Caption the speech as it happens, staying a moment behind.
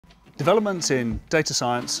Developments in data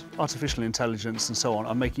science, artificial intelligence and so on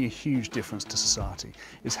are making a huge difference to society.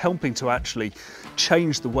 It's helping to actually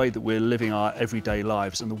change the way that we're living our everyday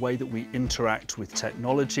lives and the way that we interact with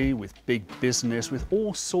technology, with big business, with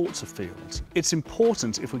all sorts of fields. It's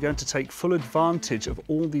important, if we're going to take full advantage of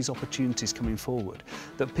all these opportunities coming forward,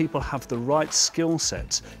 that people have the right skill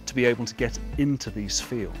sets to be able to get into these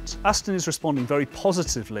fields. Aston is responding very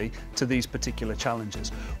positively to these particular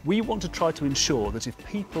challenges. We want to try to ensure that if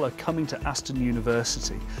people are coming to Aston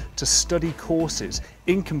University to study courses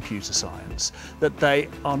in computer science, that they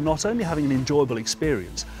are not only having an enjoyable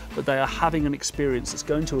experience, but they are having an experience that's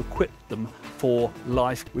going to equip them for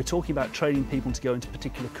life. We're talking about training people to go into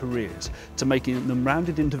particular careers, to making them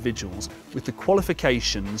rounded individuals with the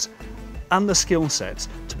qualifications and the skill sets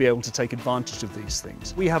to be able to take advantage of these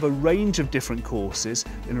things. We have a range of different courses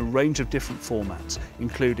in a range of different formats,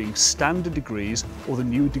 including standard degrees or the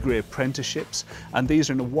new degree apprenticeships, and these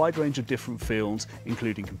are in a wide range of different fields,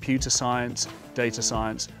 including computer science, data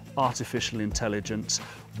science, artificial intelligence.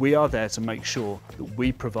 We are there to make sure that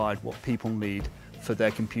we provide what people need for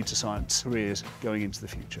their computer science careers going into the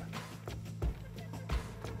future.